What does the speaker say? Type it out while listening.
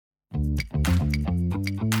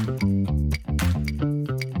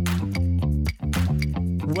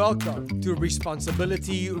Welcome to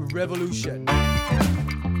Responsibility Revolution.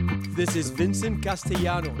 This is Vincent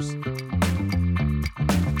Castellanos.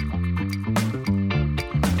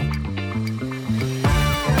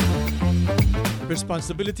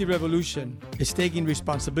 Responsibility Revolution is taking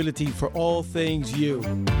responsibility for all things you.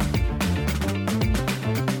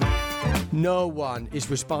 No one is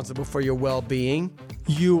responsible for your well-being.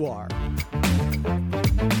 You are.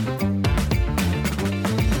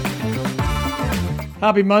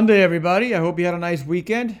 Happy Monday, everybody. I hope you had a nice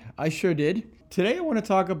weekend. I sure did. Today, I want to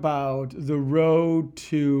talk about the road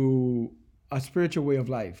to a spiritual way of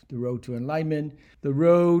life, the road to enlightenment, the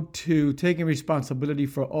road to taking responsibility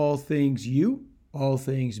for all things you, all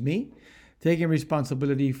things me, taking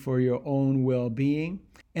responsibility for your own well-being.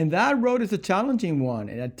 And that road is a challenging one,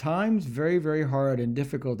 and at times very, very hard and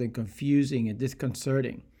difficult and confusing and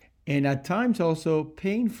disconcerting, and at times also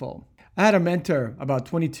painful. I had a mentor about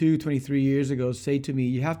 22, 23 years ago say to me,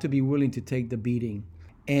 you have to be willing to take the beating.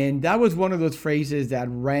 And that was one of those phrases that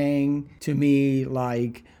rang to me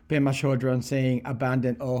like Pema Chodron saying,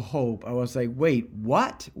 abandon all hope. I was like, wait,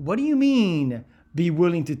 what? What do you mean, be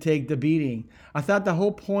willing to take the beating? I thought the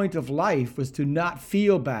whole point of life was to not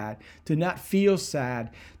feel bad, to not feel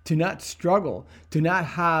sad, to not struggle, to not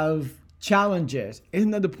have challenges.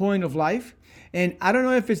 Isn't that the point of life? And I don't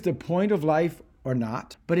know if it's the point of life or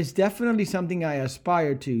not, but it's definitely something I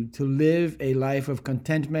aspire to live a life of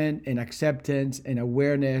contentment and acceptance and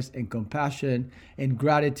awareness and compassion and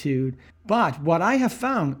gratitude. But what I have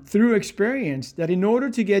found through experience that in order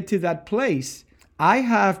to get to that place, I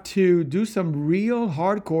have to do some real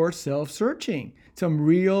hardcore self-searching, some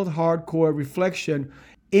real hardcore reflection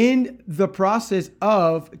in the process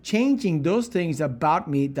of changing those things about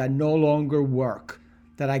me that no longer work,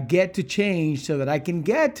 that I get to change so that I can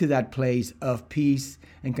get to that place of peace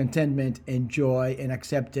and contentment and joy and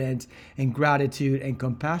acceptance and gratitude and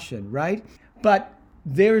compassion, right? But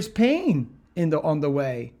there's pain on the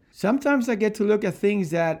way. Sometimes I get to look at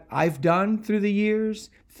things that I've done through the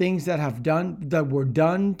years, things that were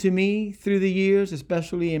done to me through the years,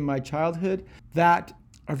 especially in my childhood, that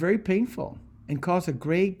are very painful and cause a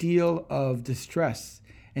great deal of distress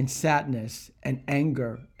and sadness and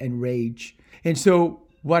anger and rage. And so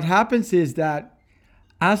what happens is that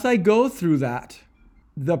as I go through that,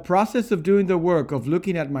 the process of doing the work of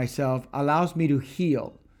looking at myself allows me to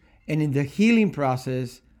heal. And in the healing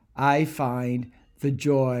process, I find the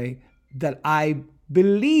joy that I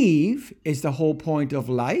believe is the whole point of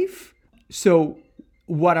life. So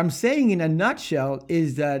what I'm saying in a nutshell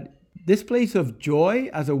is that this place of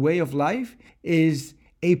joy as a way of life is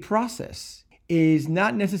a process, is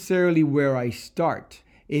not necessarily where I start.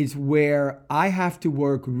 Is where I have to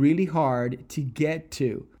work really hard to get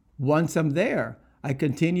to. Once I'm there, I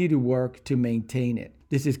continue to work to maintain it.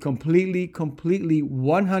 This is completely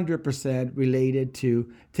 100% related to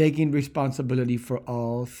taking responsibility for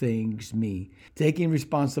all things me, taking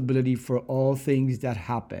responsibility for all things that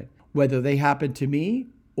happen, whether they happen to me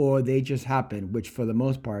or they just happen, which for the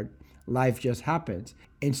most part, life just happens.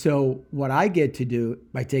 And so what I get to do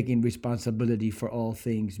by taking responsibility for all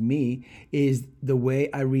things me is the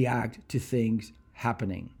way I react to things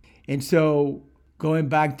happening. And so going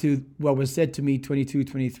back to what was said to me 22,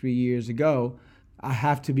 23 years ago, I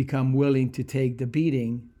have to become willing to take the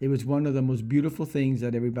beating. It was one of the most beautiful things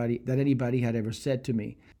that anybody had ever said to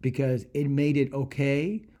me, because it made it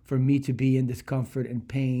okay for me to be in discomfort and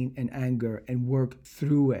pain and anger and work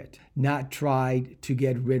through it, not try to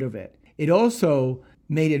get rid of it. It also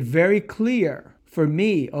made it very clear for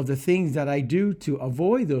me of the things that I do to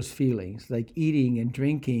avoid those feelings, like eating and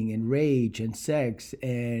drinking and rage and sex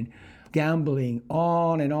and gambling,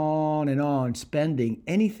 on and on and on, spending,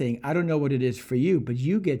 anything. I don't know what it is for you, but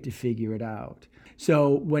you get to figure it out. So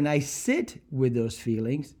when I sit with those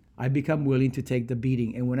feelings, I become willing to take the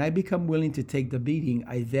beating. And when I become willing to take the beating,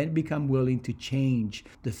 I then become willing to change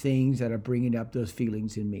the things that are bringing up those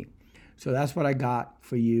feelings in me. So that's what I got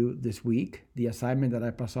for you this week. The assignment that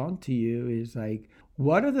I pass on to you is like,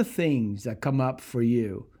 what are the things that come up for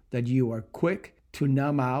you that you are quick to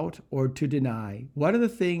numb out or to deny? What are the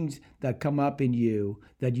things that come up in you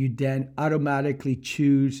that you then automatically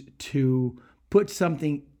choose to put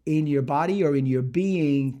something in your body or in your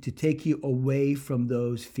being to take you away from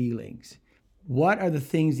those feelings? What are the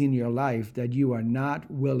things in your life that you are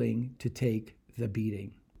not willing to take the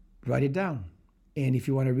beating? Write it down. And if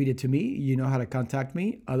you want to read it to me, you know how to contact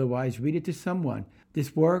me. Otherwise, read it to someone.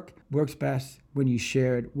 This work works best when you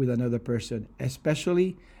share it with another person,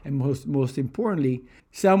 especially and most importantly,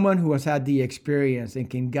 someone who has had the experience and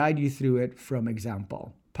can guide you through it from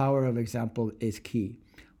example. Power of example is key.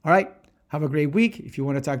 All right. Have a great week. If you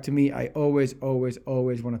want to talk to me, I always want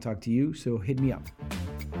to talk to you. So hit me up.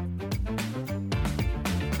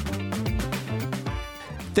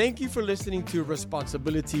 Thank you for listening to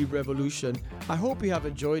Responsibility Revolution. I hope you have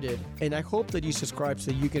enjoyed it, and I hope that you subscribe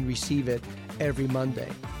so you can receive it every Monday.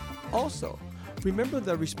 Also, remember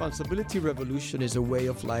that Responsibility Revolution is a way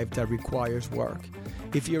of life that requires work.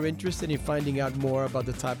 If you're interested in finding out more about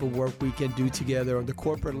the type of work we can do together on the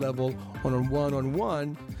corporate level or on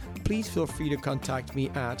one-on-one, please feel free to contact me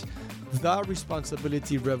at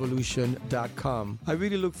theresponsibilityrevolution.com. I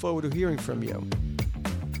really look forward to hearing from you.